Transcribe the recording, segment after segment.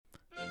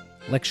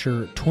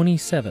Lecture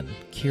 27,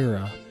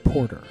 Kera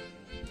Porter.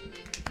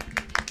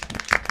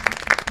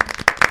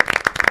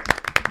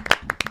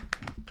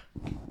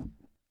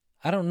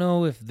 I don't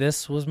know if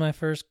this was my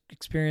first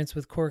experience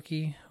with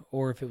Corky,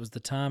 or if it was the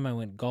time I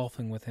went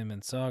golfing with him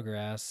in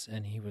Sawgrass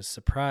and he was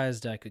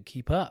surprised I could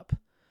keep up.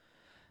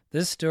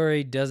 This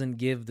story doesn't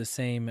give the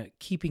same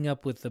keeping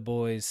up with the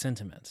boys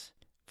sentiment.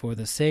 For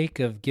the sake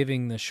of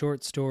giving the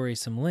short story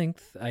some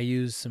length, I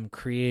used some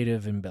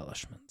creative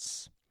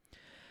embellishments.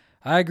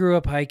 I grew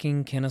up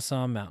hiking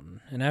Kennesaw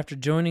Mountain, and after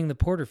joining the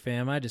Porter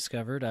fam, I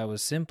discovered I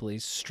was simply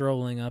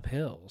strolling up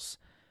hills.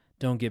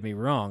 Don't get me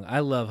wrong, I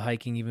love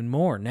hiking even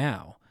more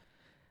now.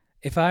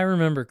 If I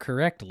remember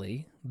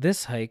correctly,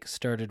 this hike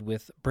started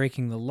with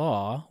breaking the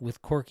law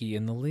with Corky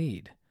in the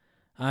lead.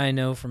 I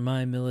know from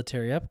my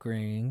military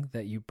upbringing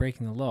that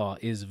breaking the law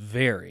is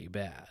very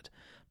bad,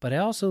 but I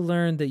also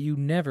learned that you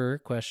never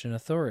question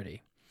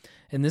authority.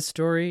 In this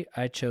story,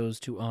 I chose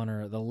to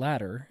honor the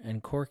latter,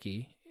 and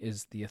Corky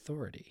is the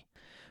authority.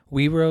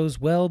 We rose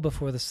well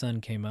before the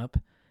sun came up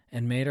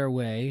and made our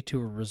way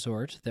to a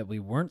resort that we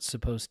weren't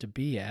supposed to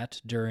be at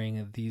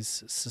during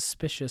these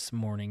suspicious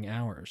morning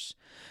hours.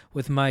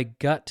 With my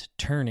gut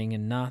turning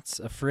in knots,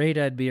 afraid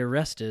I'd be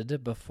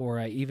arrested before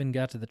I even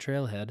got to the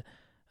trailhead,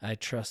 I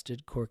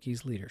trusted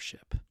Corky's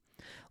leadership.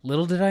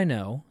 Little did I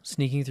know,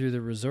 sneaking through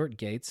the resort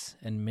gates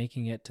and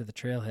making it to the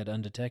trailhead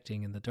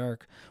undetected in the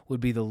dark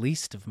would be the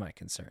least of my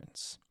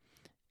concerns.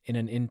 In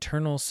an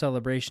internal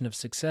celebration of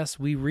success,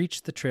 we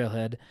reached the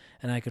trailhead,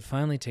 and I could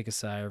finally take a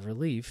sigh of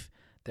relief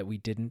that we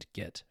didn't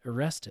get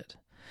arrested.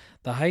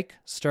 The hike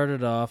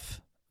started off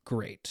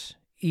great.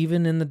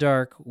 Even in the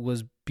dark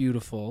was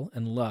beautiful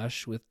and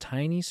lush, with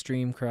tiny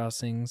stream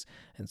crossings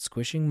and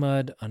squishing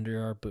mud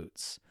under our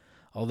boots,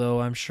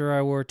 although I'm sure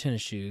I wore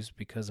tennis shoes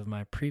because of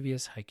my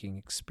previous hiking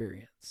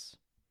experience.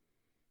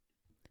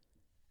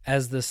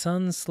 As the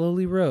sun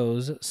slowly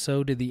rose,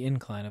 so did the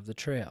incline of the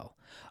trail.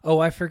 Oh,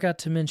 I forgot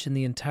to mention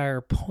the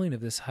entire point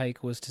of this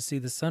hike was to see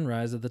the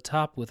sunrise at the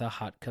top with a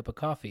hot cup of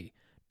coffee.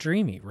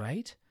 Dreamy,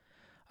 right?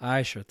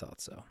 I sure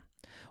thought so.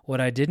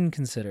 What I didn't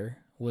consider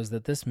was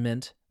that this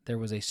meant there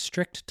was a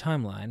strict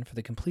timeline for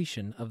the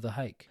completion of the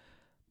hike.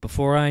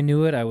 Before I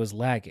knew it, I was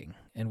lagging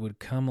and would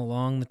come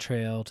along the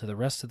trail to the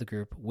rest of the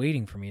group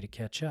waiting for me to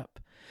catch up.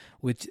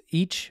 With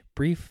each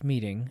brief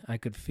meeting, I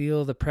could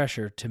feel the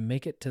pressure to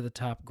make it to the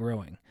top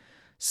growing.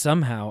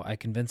 Somehow, I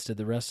convinced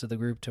the rest of the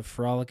group to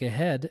frolic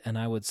ahead, and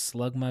I would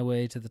slug my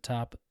way to the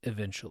top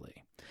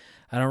eventually.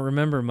 I don't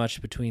remember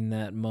much between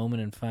that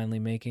moment and finally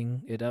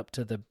making it up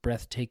to the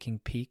breathtaking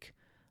peak.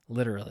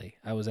 Literally,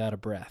 I was out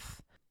of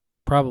breath,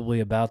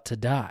 probably about to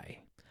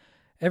die.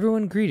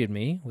 Everyone greeted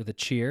me with a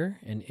cheer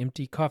and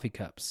empty coffee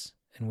cups,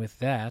 and with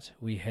that,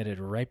 we headed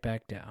right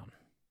back down.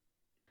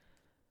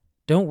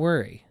 Don't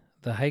worry,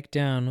 the hike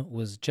down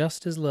was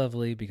just as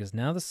lovely because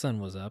now the sun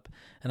was up,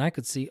 and I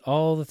could see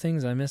all the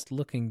things I missed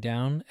looking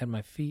down at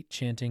my feet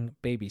chanting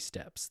baby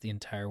steps the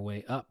entire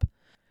way up.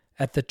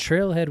 At the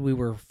trailhead, we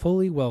were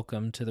fully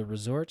welcomed to the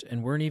resort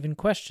and weren't even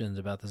questioned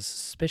about the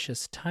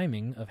suspicious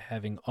timing of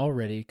having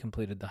already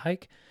completed the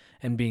hike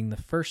and being the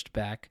first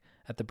back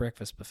at the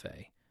breakfast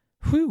buffet.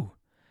 Whew!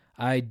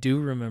 I do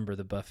remember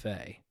the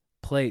buffet.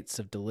 Plates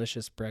of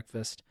delicious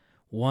breakfast,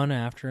 one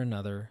after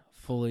another,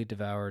 fully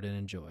devoured and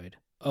enjoyed.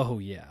 Oh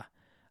yeah,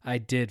 I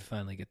did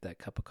finally get that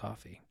cup of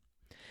coffee.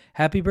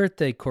 Happy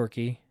birthday,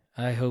 Corky.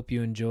 I hope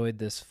you enjoyed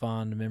this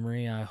fond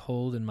memory I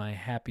hold in my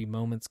happy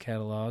moments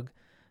catalog.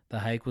 The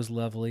hike was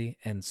lovely,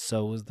 and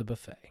so was the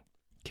buffet.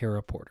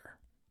 Kera Porter.